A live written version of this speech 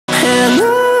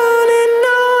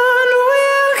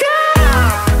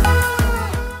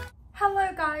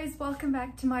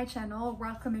back to my channel.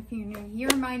 Welcome if you're new here.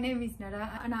 My name is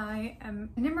Nada and I am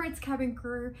an Emirates cabin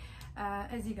crew.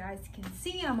 As you guys can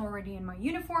see, I'm already in my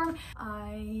uniform.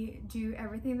 I do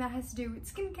everything that has to do with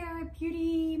skincare,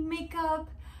 beauty,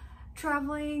 makeup,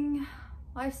 traveling,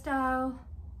 lifestyle,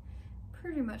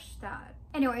 pretty much that.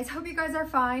 Anyways, hope you guys are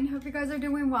fine. Hope you guys are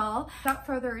doing well. Without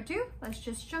further ado, let's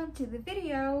just jump to the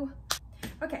video.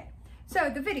 Okay,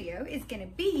 so the video is gonna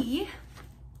be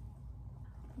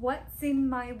what's in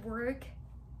my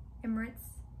Emirates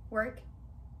work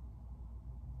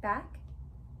bag?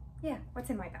 Yeah,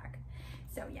 what's in my bag?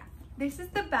 So yeah, this is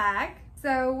the bag.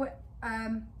 So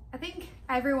I think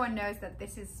everyone knows that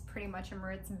this is pretty much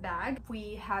Emirates bag.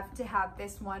 We have to have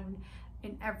this one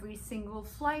in every single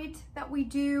flight that we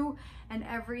do and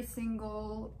every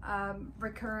single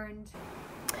recurrent.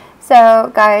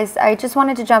 So guys, I just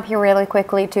wanted to jump here really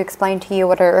quickly to explain to you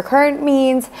what a recurrent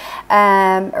means.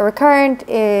 A recurrent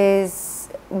is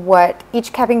what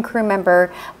each cabin crew member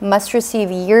must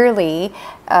receive yearly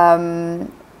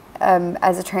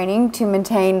as a training to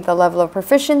maintain the level of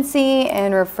proficiency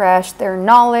and refresh their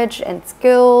knowledge and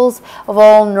skills of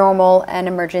all normal and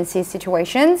emergency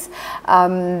situations.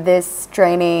 This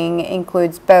training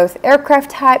includes both aircraft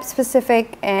type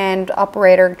specific and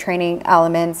operator training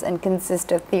elements and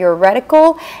consists of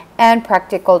theoretical and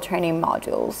practical training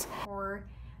modules. Or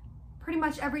pretty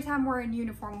much every time we're in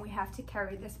uniform, we have to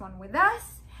carry this one with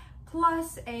us,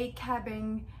 plus a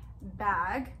cabin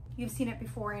bag. You've seen it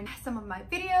before in some of my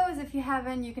videos. If you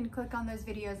haven't, you can click on those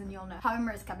videos and you'll know how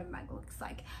Emirates cabin bag looks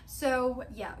like. So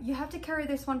yeah, you have to carry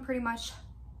this one pretty much,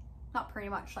 not pretty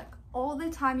much, like all the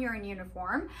time you're in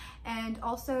uniform, and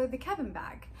also the cabin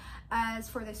bag. As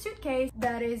for the suitcase,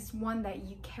 that is one that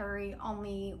you carry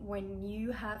only when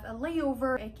you have a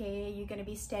layover, aka you're gonna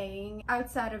be staying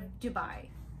outside of Dubai.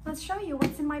 Let's show you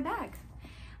what's in my bag.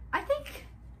 I think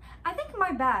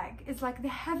my bag is like the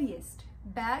heaviest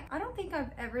bag. I don't think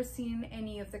I've ever seen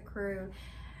any of the crew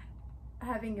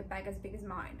having a bag as big as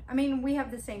mine. I mean, we have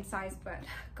the same size, but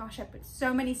gosh, I put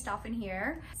so many stuff in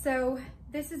here. So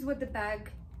this is what the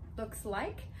bag looks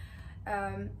like.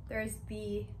 There's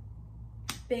the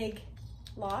big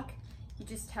lock. You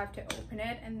just have to open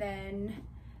it, and then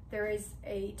there is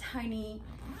a tiny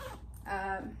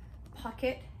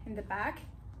pocket in the back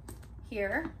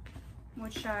here,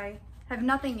 which I have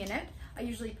nothing in it. I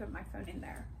usually put my phone in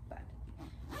there, but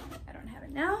I don't have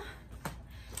it now.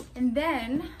 And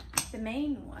then the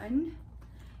main one,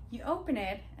 you open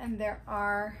it and there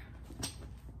are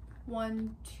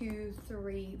 1, 2,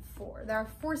 3, 4. There are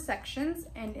 4 sections,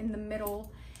 and in the middle,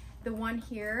 the one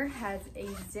here has a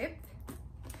zip.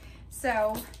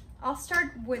 So I'll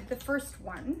start with the first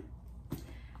one.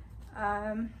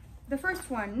 The first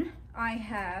one, I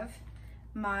have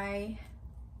my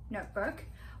notebook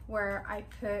where I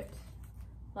put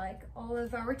like all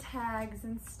of our tags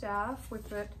and stuff. We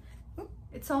put,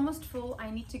 it's almost full. I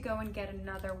need to go and get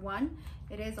another one.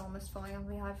 It is almost full. I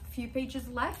only have a few pages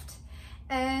left.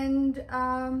 And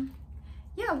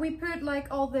yeah, we put like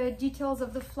all the details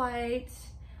of the flight,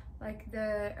 like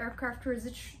the aircraft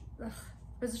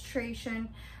registration.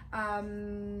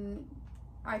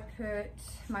 I put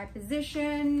my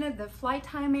position, the flight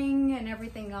timing, and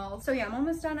everything else. So yeah, I'm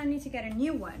almost done. I need to get a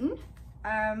new one.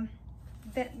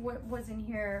 That what was in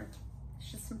here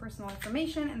is just some personal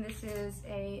information, and this is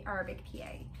a Arabic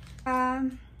PA.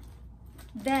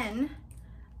 Then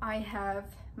I have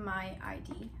my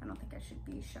ID. I don't think I should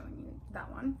be showing you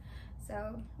that one.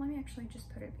 So let me actually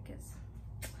just put it because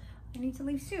I need to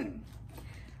leave soon.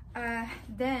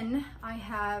 Then I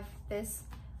have this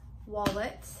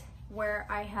wallet where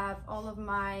I have all of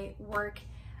my work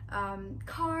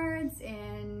cards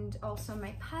and also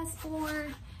my passport.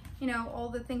 You know, all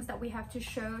the things that we have to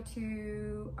show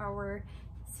to our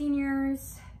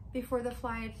seniors before the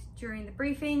flight during the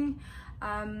briefing.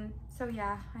 So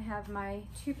yeah, I have my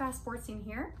 2 passports in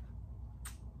here.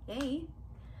 Yay.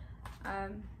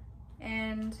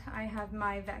 And I have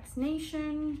my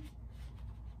vaccination,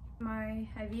 my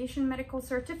aviation medical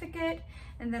certificate,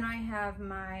 and then I have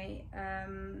my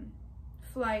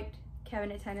flight cabin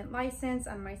attendant license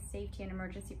and my safety and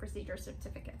emergency procedure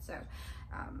certificate. So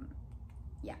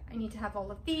yeah, I need to have all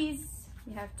of these.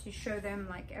 You have to show them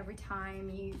like every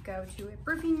time you go to a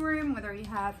briefing room, whether you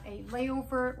have a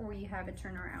layover or you have a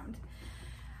turnaround.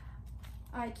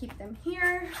 I keep them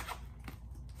here.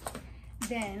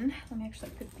 Then, let me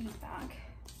actually put these back.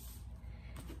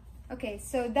 Okay,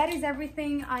 so that is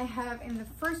everything I have in the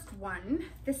first one.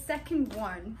 The second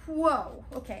one, whoa,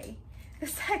 okay. The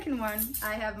second one,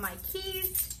 I have my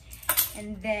keys,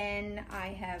 and then I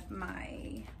have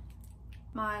my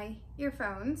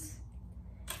earphones,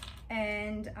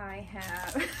 and I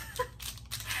have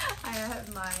I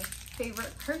have my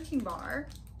favorite protein bar.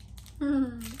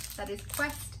 That is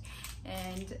Quest,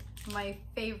 and my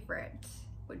favorite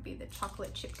would be the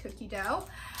chocolate chip cookie dough.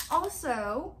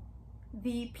 Also,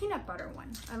 the peanut butter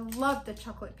one. I love the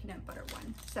chocolate peanut butter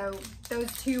one. So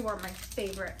those two are my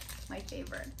favorite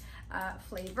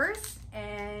flavors.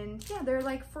 And yeah, they're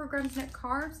like 4 grams net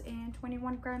carbs and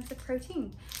 21 grams of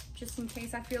protein. Just in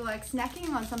case I feel like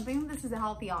snacking on something, this is a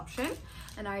healthy option.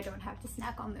 And I don't have to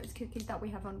snack on those cookies that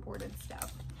we have on board and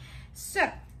stuff. So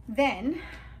then,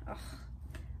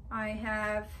 I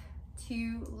have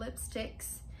 2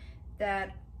 lipsticks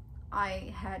that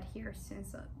I had here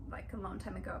since like a long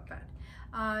time ago,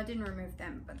 but didn't remove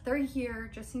them, but they're here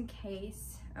just in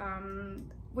case.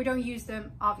 We don't use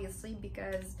them obviously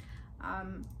because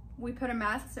we put a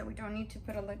mask, so we don't need to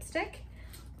put a lipstick.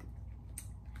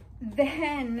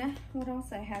 Then what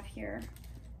else I have here?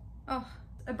 Oh,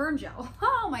 a burn gel.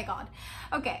 Oh my god.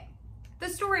 Okay, the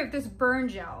story of this burn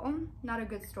gel, not a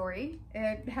good story.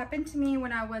 It happened to me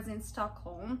when I was in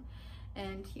Stockholm,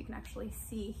 and you can actually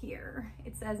see here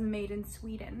it says made in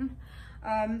Sweden.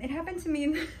 It happened to me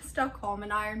in Stockholm.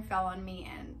 An iron fell on me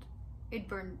and it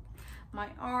burned my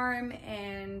arm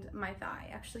and my thigh.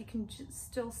 Actually, you can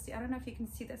still see, I don't know if you can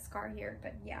see the scar here,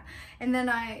 but yeah. And then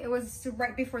it was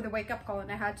right before the wake up call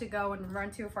and I had to go and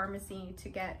run to a pharmacy to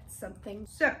get something.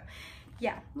 So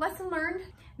yeah, lesson learned.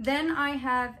 Then I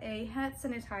have a hand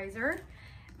sanitizer.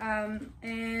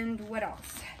 And what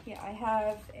else? Yeah, I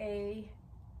have a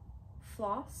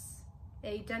floss,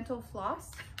 a dental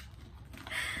floss,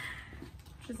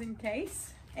 just in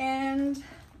case. And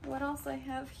what else I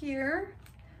have here?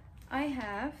 I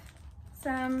have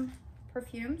some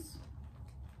perfumes.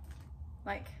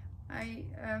 Like I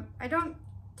don't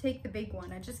take the big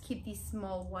one. I just keep these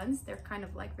small ones. They're kind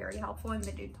of like very helpful, and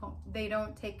they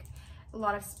don't take a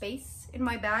lot of space in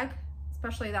my bag,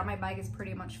 especially that my bag is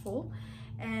pretty much full.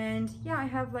 And yeah, I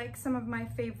have like some of my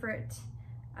favorite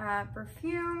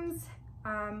perfumes.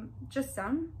 Just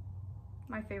some.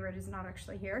 My favorite is not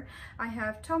actually here. I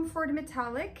have Tom Ford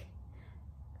Metallic,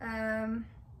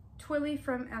 Twilly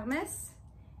from Hermes,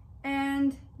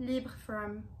 and Libre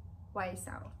from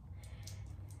YSL.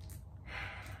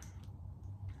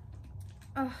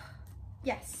 Oh,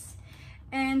 yes.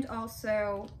 And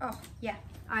also, oh yeah,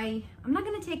 I'm not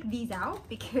gonna take these out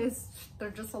because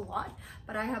they're just a lot,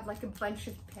 but I have like a bunch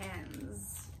of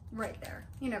pens right there.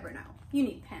 You never know. You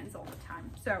need pens all the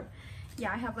time. So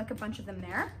yeah, I have like a bunch of them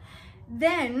there.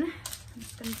 Then I'm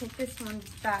just gonna take this one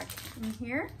back in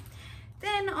here.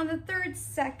 Then on the third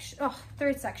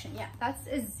section, yeah, that's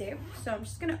a zip. So I'm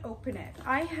just gonna open it.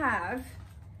 I have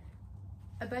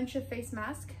a bunch of face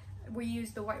masks. We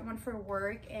use the white one for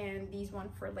work and these one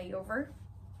for layover.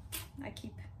 I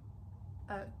keep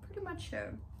pretty much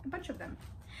a bunch of them.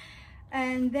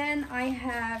 And then I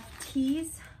have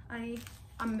teas.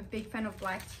 I'm a big fan of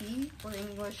black tea or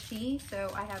English tea,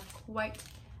 so I have quite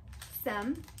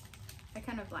some. I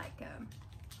kind of like,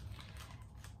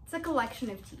 it's a collection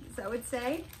of teas, I would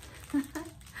say.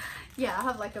 Yeah, I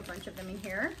have like a bunch of them in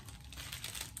here.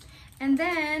 And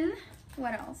then,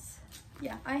 what else?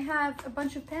 Yeah, I have a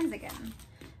bunch of pens again.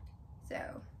 So,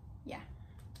 yeah.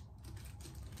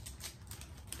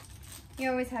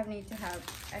 You always need to have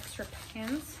extra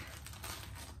pens.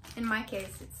 In my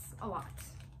case, it's a lot.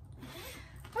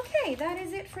 Okay, that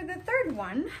is it for the third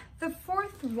one. The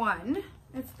fourth one,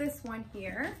 it's this one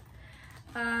here.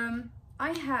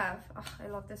 I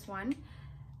love this one.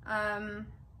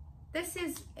 This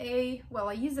is well,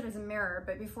 I use it as a mirror,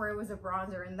 but before it was a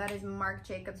bronzer, and that is Marc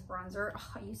Jacobs bronzer.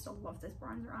 Oh, I used to love this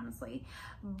bronzer, honestly,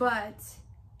 but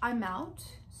I'm out,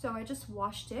 so I just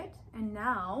washed it, and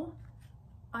now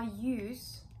I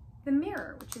use the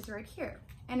mirror, which is right here.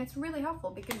 And it's really helpful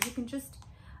because you can just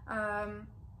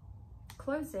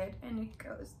close it and it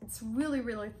goes. It's really,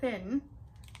 really thin,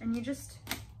 and you just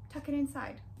tuck it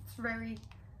inside. It's very,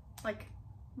 like,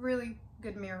 really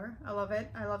good mirror. I love it.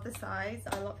 I love the size.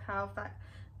 I love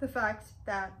the fact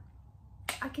that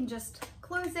I can just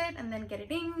close it and then get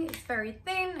it in. It's very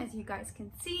thin, as you guys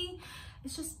can see.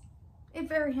 It's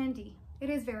very handy. It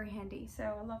is very handy. So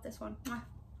I love this one. And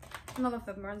I love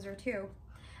the bronzer too.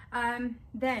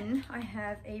 Then I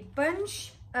have a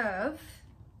bunch of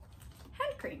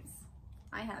hand creams.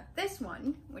 I have this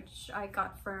one, which I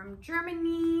got from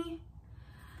Germany.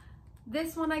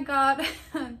 This one I got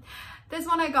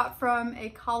from a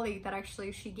colleague that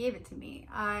actually she gave it to me.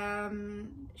 I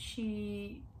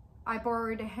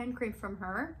borrowed a hand cream from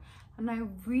her, and I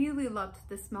really loved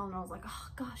the smell, and I was like, oh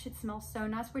gosh, it smells so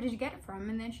nice. Where did you get it from?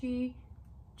 And then she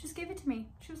just gave it to me.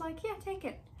 She was like, yeah, take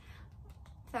it.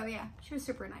 So yeah, she was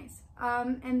super nice.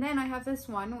 And then I have this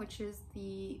one, which is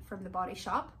from the Body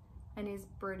Shop. and is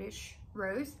British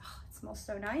Rose. Oh, it smells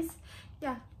so nice.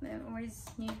 Yeah, I always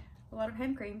need a lot of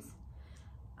hand creams.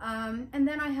 And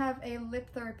then I have a lip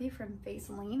therapy from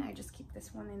Vaseline. I just keep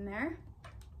this one in there.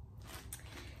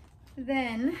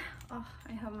 Then, oh,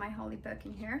 I have my holly book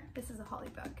in here. This is a holly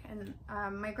book, and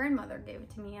my grandmother gave it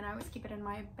to me, and I always keep it in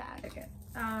my bag. Okay.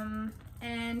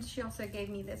 And she also gave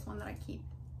me this one that I keep.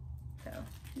 So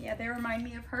yeah, they remind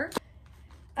me of her.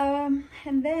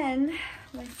 And then,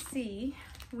 let's see,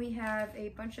 we have a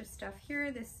bunch of stuff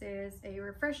here. This is a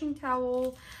refreshing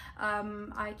towel.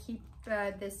 I keep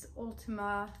this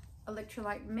Ultima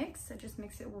electrolyte mix. I just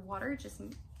mix it with water, just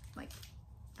like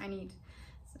I need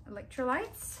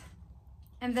electrolytes.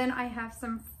 And then I have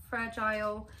some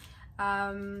fragile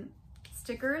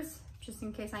stickers, just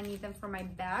in case I need them for my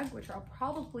bag, which I'll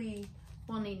probably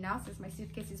will need now since my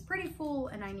suitcase is pretty full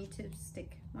and I need to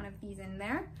stick one of these in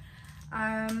there.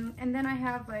 And then I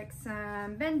have like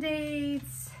some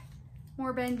band-aids,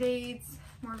 more band-aids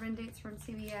from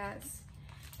CVS,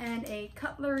 and a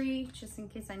cutlery, just in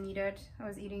case I need it. I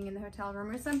was eating in the hotel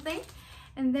room or something.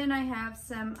 And then I have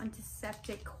some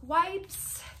antiseptic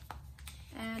wipes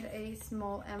and a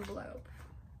small envelope.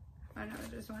 I know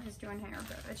this one is doing hair,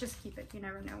 but I just keep it, you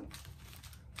never know.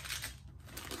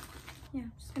 Yeah,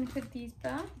 I'm just gonna put these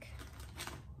back.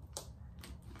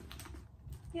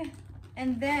 Yeah,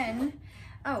 and then,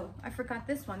 oh, I forgot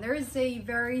this one. There is a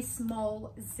very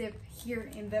small zip here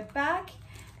in the back,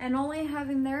 and all I have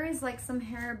in there is like some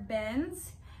hair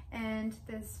bands and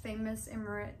this famous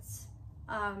Emirates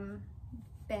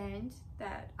band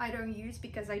that I don't use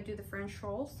because I do the French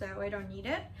roll, so I don't need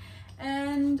it.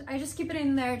 And I just keep it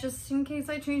in there just in case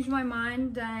I change my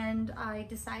mind and I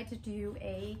decide to do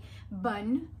a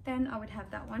bun, then I would have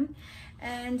that one.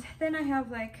 And then I have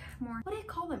like more, what do you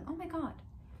call them? Oh my god.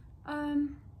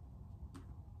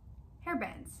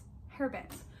 Hairbands,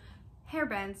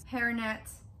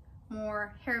 hairnets,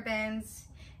 more hairbands,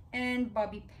 and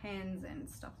bobby pins and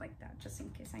stuff like that, just in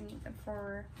case I need them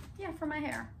for, yeah, for my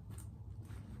hair.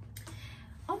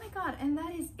 Oh my god, and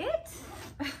that is it.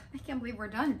 I can't believe we're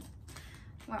done.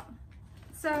 Well,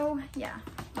 so yeah,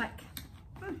 like,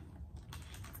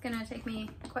 it's gonna take me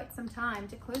quite some time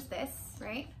to close this,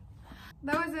 right?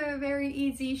 That was a very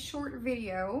easy, short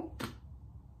video.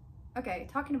 Okay,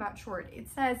 talking about short, it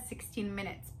says 16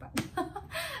 minutes, but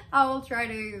I will try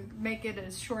to make it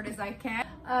as short as I can.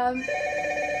 That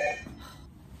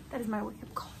is my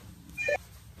wake-up call.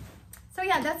 So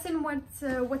yeah, that's in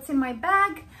what's in my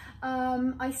bag.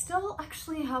 I still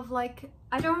actually have like,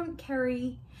 I don't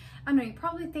carry, I know you're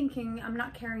probably thinking I'm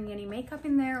not carrying any makeup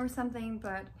in there or something,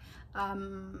 but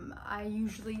I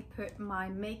usually put my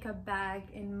makeup bag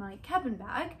in my cabin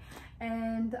bag,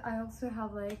 and I also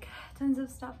have like tons of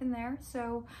stuff in there,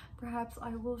 so perhaps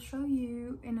I will show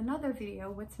you in another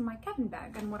video what's in my cabin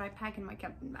bag and what I pack in my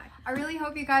cabin bag. I really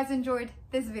hope you guys enjoyed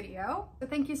this video. So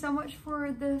thank you so much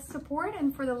for the support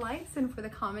and for the likes and for the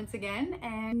comments again,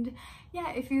 and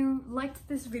yeah, if you liked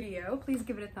this video, please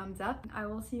give it a thumbs up. I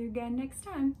will see you again next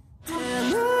time.